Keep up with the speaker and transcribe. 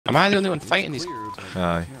Am I the only one fighting these?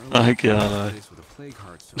 Aye. I think yeah,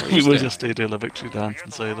 we will just stay doing a victory dance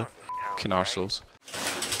inside it. Canarsos.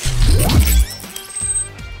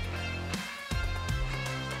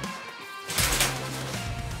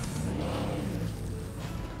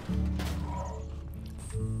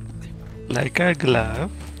 Like a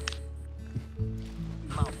glove.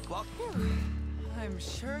 I'm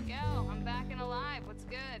sure. Go, I'm back and alive. What's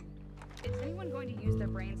good? Is anyone going to use their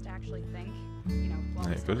brains to actually think? You know, while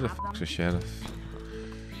we Right, still go to the have them? fuck's sheriff.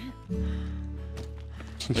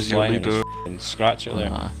 As you Lying do. and scratch it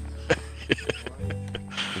there.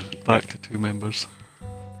 Back to 2 members.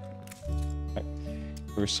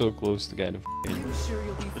 We were so close to getting a I'm sure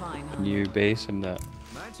you'll be fine, huh? new base and that.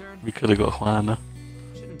 My turn. We could have got Juana.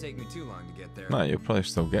 Shouldn't take me too long to get there. Nah, you'll probably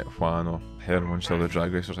still get Juan or her once all the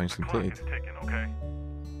drag racer things completed.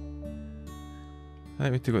 Right, we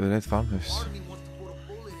need to go to the red farmhouse.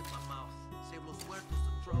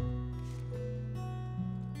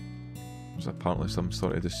 There's apparently some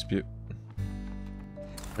sort of dispute.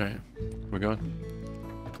 Right, we're going.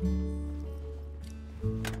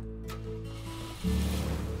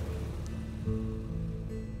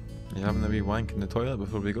 You having a wee wank in the toilet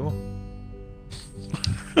before we go?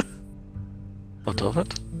 What of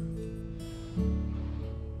it?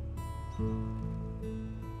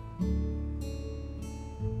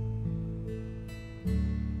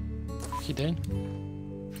 What you doing?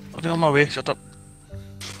 I'll be on my way, shut up.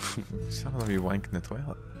 Just having a wee wank in the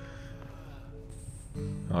toilet.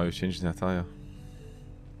 Oh, you're changing the attire.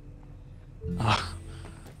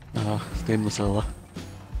 Stainless Ella.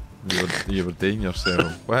 You were dating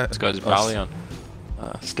yourself. What? He's got his belly on.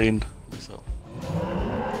 Stained myself.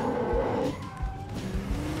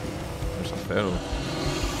 There's a feral.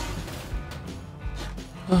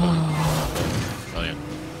 Brilliant.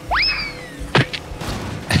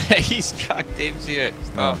 He's tracked Dave's here.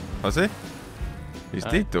 Stop. Oh, has he? He's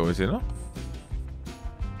dead though, is he not?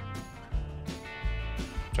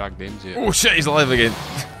 Drag Dame's here. Oh shit, he's alive again!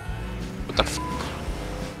 What the f?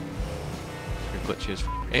 Your glitchy as f.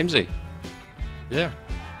 Amesy. Yeah.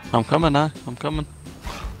 I'm coming now, I'm coming.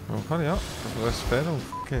 Well, hurry up, before this feral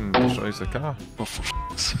fucking destroys the car. Oh, for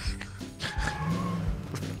f***'s sake.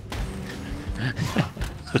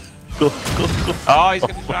 Go. Oh, he's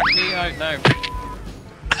gonna drag me out now.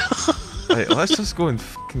 Right, let's just go and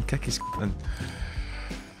fucking kick his in.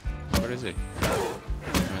 Where is he? Oh,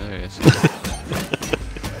 there he is.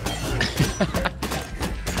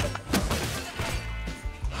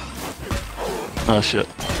 Oh shit.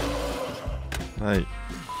 Right.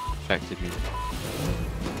 Affected me.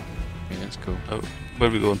 Okay, that's cool. Oh, where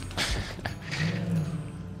are we going?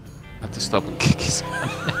 I have to stop and kick his. A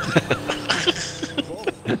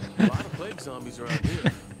lot of plague zombies around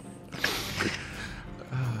here.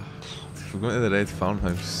 We're going to the red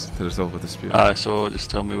farmhouse to resolve a dispute. So just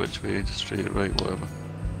tell me which way, just straight, right, whatever.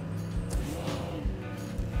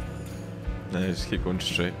 No, just keep going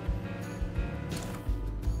straight.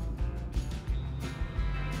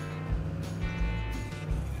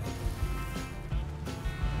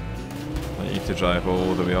 I need to drive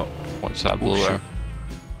all the way up. What's that blower?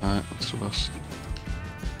 Alright, that's the worst.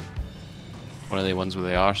 One of the ones with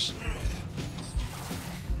the arse.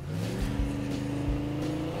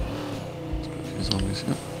 There's zombies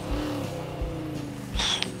here.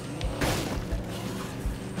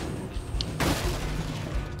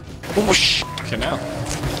 Oh sh! Canal.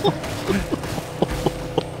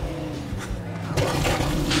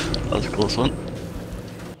 That was a close one.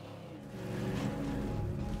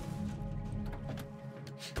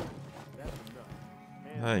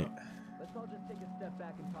 Right. Let's all just take a step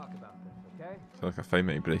back and talk about this, okay? Feel like a fight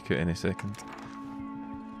might break out any second.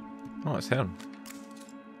 Oh, it's Hern.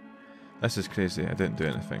 This is crazy. I didn't do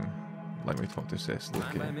anything. Let me talk to Cecil.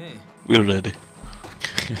 Fine by Okay. me. We're ready.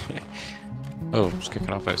 Oh, it's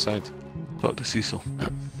kicking off outside. Talk to Cecil.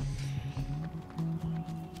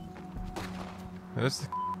 Where's the...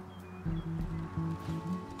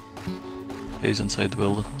 He's inside the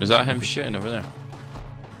building. Is that him shitting over there?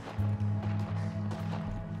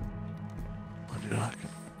 Bloody racket.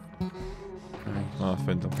 Oh, I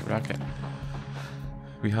found him. Racket.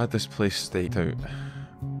 We had this place staked out,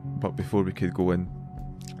 but before we could go in,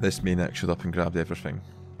 this maniac showed up and grabbed everything.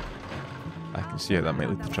 I can see how that might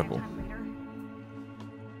lead to trouble.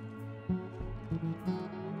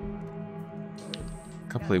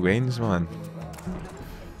 Couple of wains, man.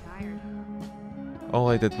 All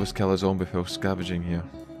I did was kill a zombie while scavenging here.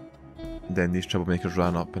 Then these troublemakers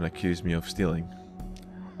ran up and accused me of stealing.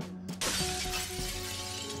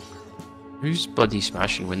 Who's bloody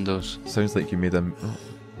smashing windows? Sounds like you made a... Oh,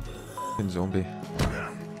 f***ing zombie.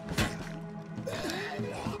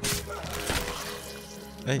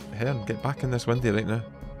 Right, Hearn, get back in this window right now.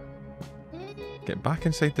 Get back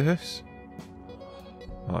inside the house.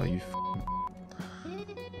 Oh, you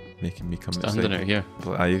making me come Standing inside. out here.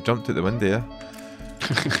 Ah, you jumped out the window,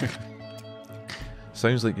 yeah?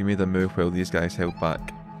 Sounds like you made a move while these guys held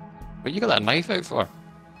back. What you got that knife out for?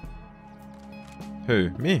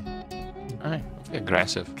 Who? Me? Aye, be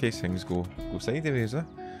aggressive. In case things go sideways, eh?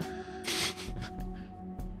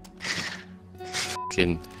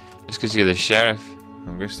 Fucking, just because you're the sheriff.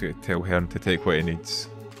 I'm just going to tell Hearn to take what he needs.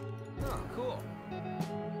 Oh, cool.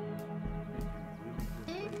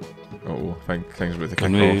 Uh-oh, I think things are about to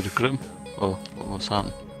Can kick we off. recruit him? Oh, what's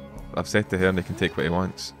happening? I've said to Hearn he can take what he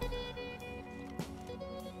wants.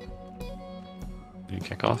 You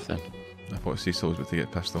kick off then. I thought Cecil was about to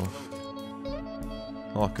get pissed off.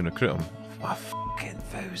 Oh, I can recruit him. A fucking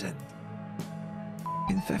 1,000.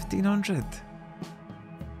 Fucking 1,500.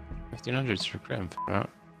 1500 to recruit him. Right.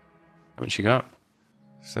 How much you got?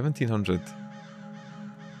 1,700.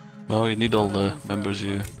 Well, you need all the members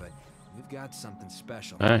you... But we've got something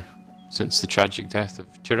special. Aye. Since the tragic death of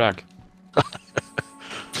Chirag.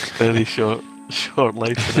 Very short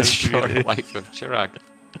life. in The our short community. life of Chirag.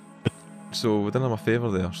 So we done him a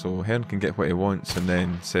favour there, so Hearn can get what he wants and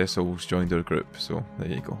then Cecil's joined our group, so there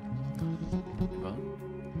you go. Well,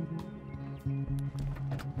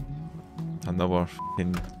 Another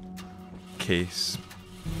fucking case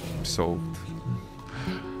solved.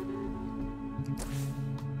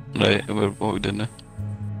 Right, what are we doing now?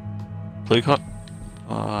 Plague Hut?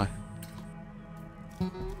 Aye.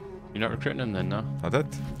 you're not recruiting him then, no? I did.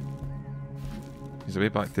 He's away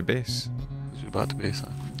back to base. Is we back to base?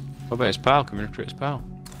 What about his pal? Can we recruit his pal?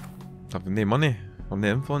 I've no money. I've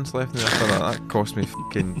no influence left now after that. That cost me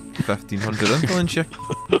fucking 1,500 influence, you.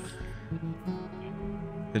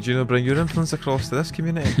 Did you not bring your influence across to this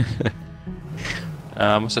community?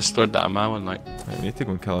 I must have stored that on my one, like. Right, we need to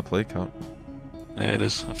go and kill a plague cart. Yeah,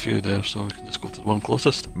 there's a few there, so we can just go to the one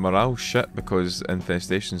closest. Morale's shit because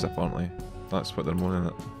infestations apparently. That's what they're moaning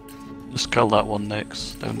at. Just kill that one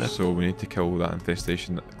next, down there. So we need to kill that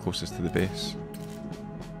infestation closest to the base.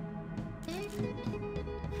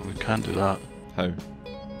 We can do that. How?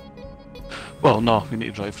 Well, no, we need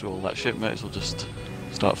to drive through all that shit, might as well just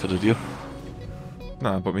start for the deer.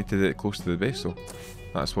 Nah, but we need to do it close to the base though.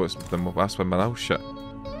 That's what's that's why morale's shit.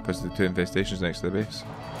 Because the two infestations next to the base.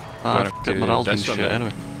 Ah, Wanna get do morale doing this one shit then?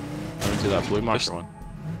 anyway. I'm gonna do that blue marker Just- one.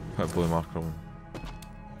 Put a blue marker on.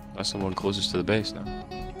 That's the one closest to the base now.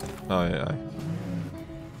 Oh yeah, aye.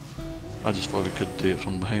 I just thought we could do it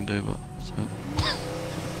from behind there, but... So.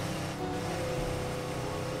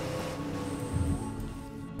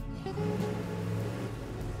 I'll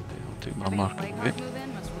take my marker away.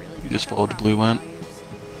 You just followed the blue one.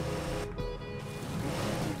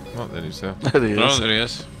 Oh, there he's there. There he Oh, is. there he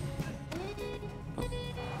is.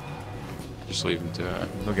 Just leave him to it.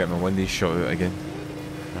 I'll get my windy shot out again.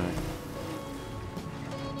 Aye.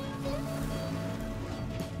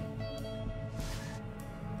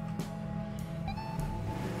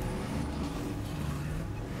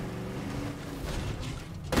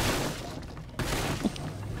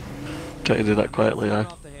 Try to do that quietly, aye.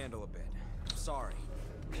 Off the handle a bit. Sorry.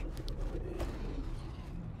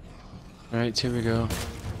 Right, here we go.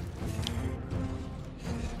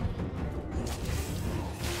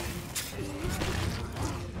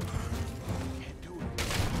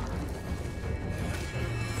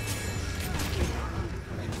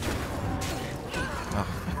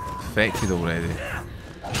 Affected already.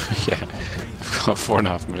 Yeah, I've got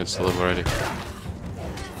 4.5 minutes to live already.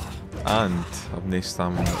 And I've no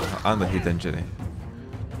stamina and a head injury.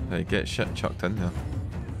 Right, get shit chucked in there.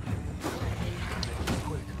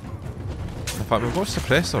 In fact, we've got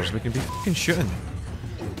suppressors, we can be fucking shooting.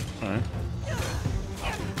 Alright.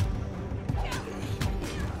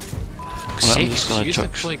 I'm Sakes, just gonna use the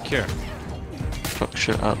chuck, plague cure. chuck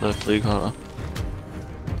shit at the plague hunter.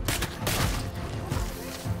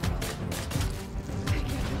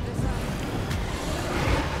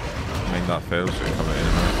 Mind that fails, we come out in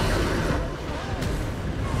a minute.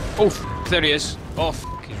 Oh, there he is. Oh,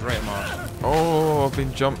 he's right on my arse. Oh, I've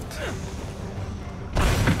been jumped.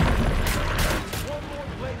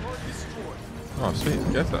 Oh, sweet,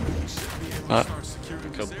 get it.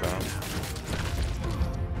 Killed the pal.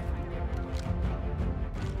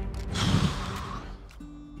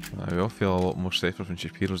 We all feel a lot more safer when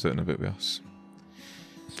Shapiro's out and about with us.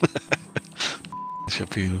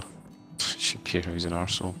 Shapiro. Shapiro, he's an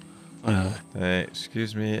arsehole.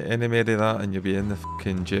 Excuse me, any more of that and you'll be in the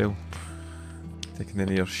fucking jail. Taking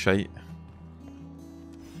any of your shite.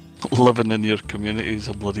 Living in your community is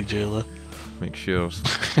a bloody jailer. Make sure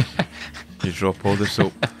you drop all the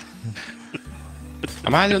soap.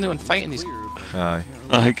 Am I the only one fighting these? Aye.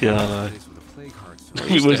 I think, yeah. Place with a plague heart.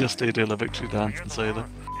 We will just stay doing the victory dance inside it.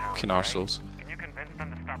 Fucking arseholes. Can you convince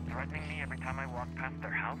them to stop threatening me every time I walk past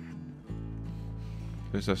their house?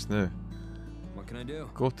 Who's this now? What can I do?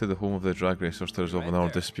 Go to the home of the drag racers to resolve Right another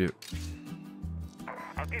there. dispute.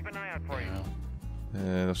 I'll keep an eye out for you.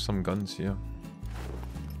 There's some guns here.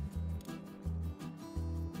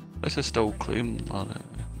 This is still claimed,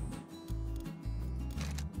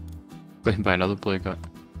 Playing by another plague gun.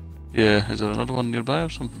 Yeah, is there another one nearby or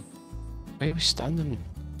something? Why are we standing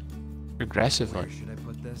aggressive Where like? should I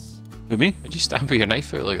put this? Who, me? Why'd you stand with your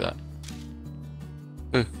knife out like that?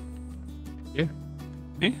 Who? You?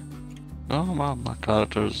 Me? No, my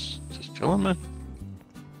character's just chilling, man.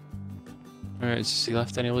 Alright, has he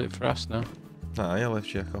left any loot for us now? Nah, I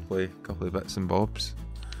left you a couple of bits and bobs.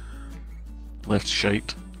 Left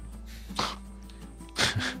shite.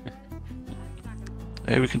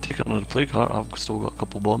 Hey, we can take it another plague heart. I've still got a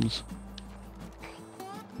couple bombs.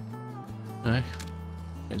 Aye.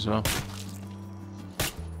 As well.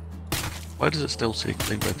 Why does it still say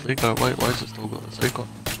claimed by plague heart? Why has it still got the cycle?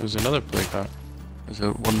 There's another plague heart. Is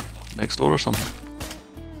there one next door or something?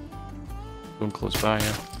 Going close by,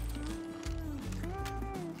 yeah.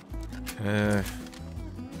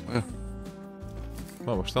 Where?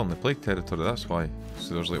 Well, we're still in the plague territory, that's why.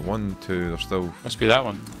 So there's like 1, 2, there's still... Must be that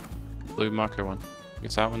one. Blue marker one.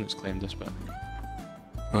 It's that one that's claimed this bit.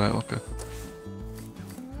 Right, okay.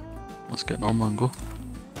 Let's get normal and go.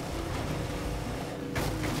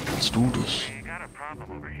 Let's do this. We got a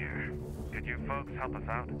problem over here. Could you folks help us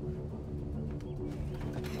out?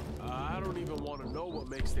 I don't even want to know what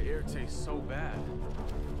makes the air taste so bad.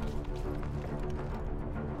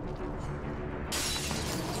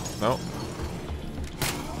 No.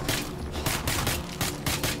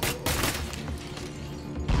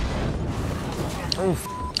 Oh,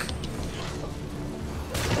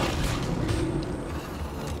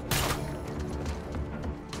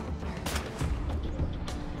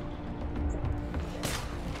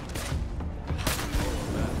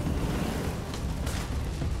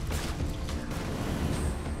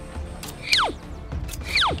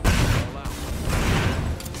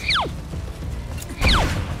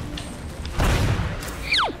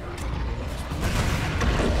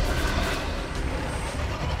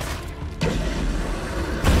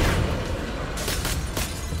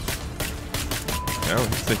 yeah,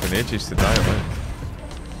 it's taking ages to die, I think.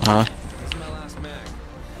 Uh-huh. This is my last mag.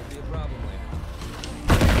 Could be a problem later.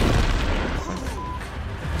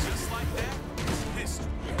 Just like that, it's history.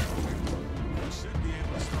 We should be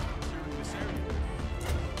able to start clearing this area.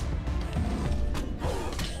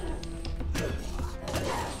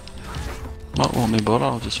 That won't me bother,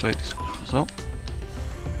 I'll just fight these creatures out.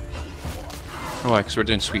 Oh, why? Because we're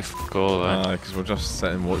doing sweet all that. Because we're just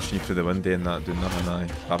sitting watching you through the window and that, doing nothing,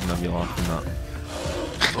 having a wee laugh and that.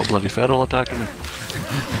 Got a bloody feral attacking me.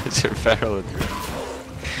 It's your feral.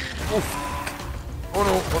 Oh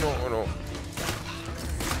no, oh no, oh no.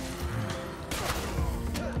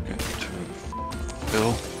 Get to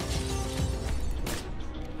Phil.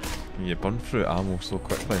 You burn through ammo so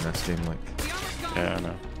quickly in this game, like. Yeah, I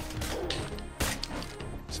know.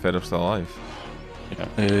 Is Feather still alive? Yeah.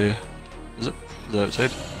 Is it? Is it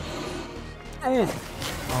outside?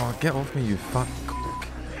 Oh, get off me, you fat cock.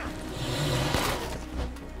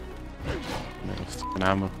 Fucking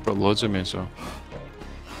ammo. Got loads of me, so.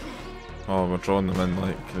 Oh, we're drawing them in,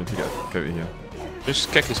 like, we need to get out of here.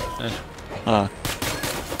 Just kick his. Ah.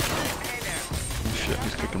 Oh shit,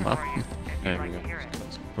 he's kicking my. There we go.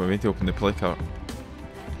 But we need to open the play cart.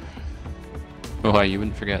 Oh, why? You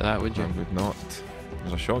wouldn't forget that, would you? I would not.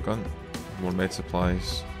 There's a shotgun, more med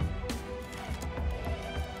supplies.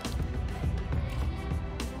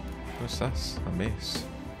 What's this? A mace.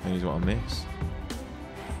 I need want a mace.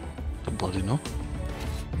 Don't bloody know.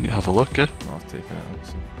 You have a look, eh? Oh, I've taken it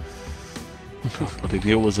out. So. Bloody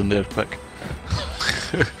Neil was in there quick.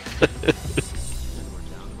 And we're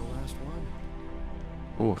down to the last one.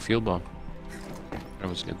 Oh, a field bomb. That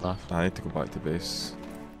was a good laugh. I need to go back to base.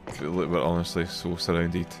 Look, we're honestly so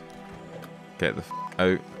surrounded. Get the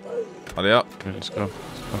out. Hurry up. Right, let's go.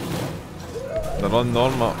 They're on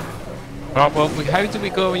Norma. Oh, well, how do we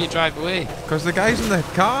go when you drive away? Because the guy's in the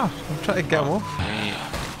car. I'm trying to get him off.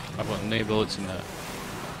 I've got no bullets in that.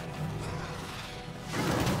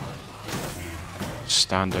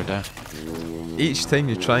 Standard, eh? Each time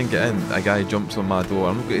you try and get in, a guy jumps on my door.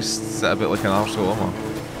 I'm not going to sit a bit like an arsehole, am I?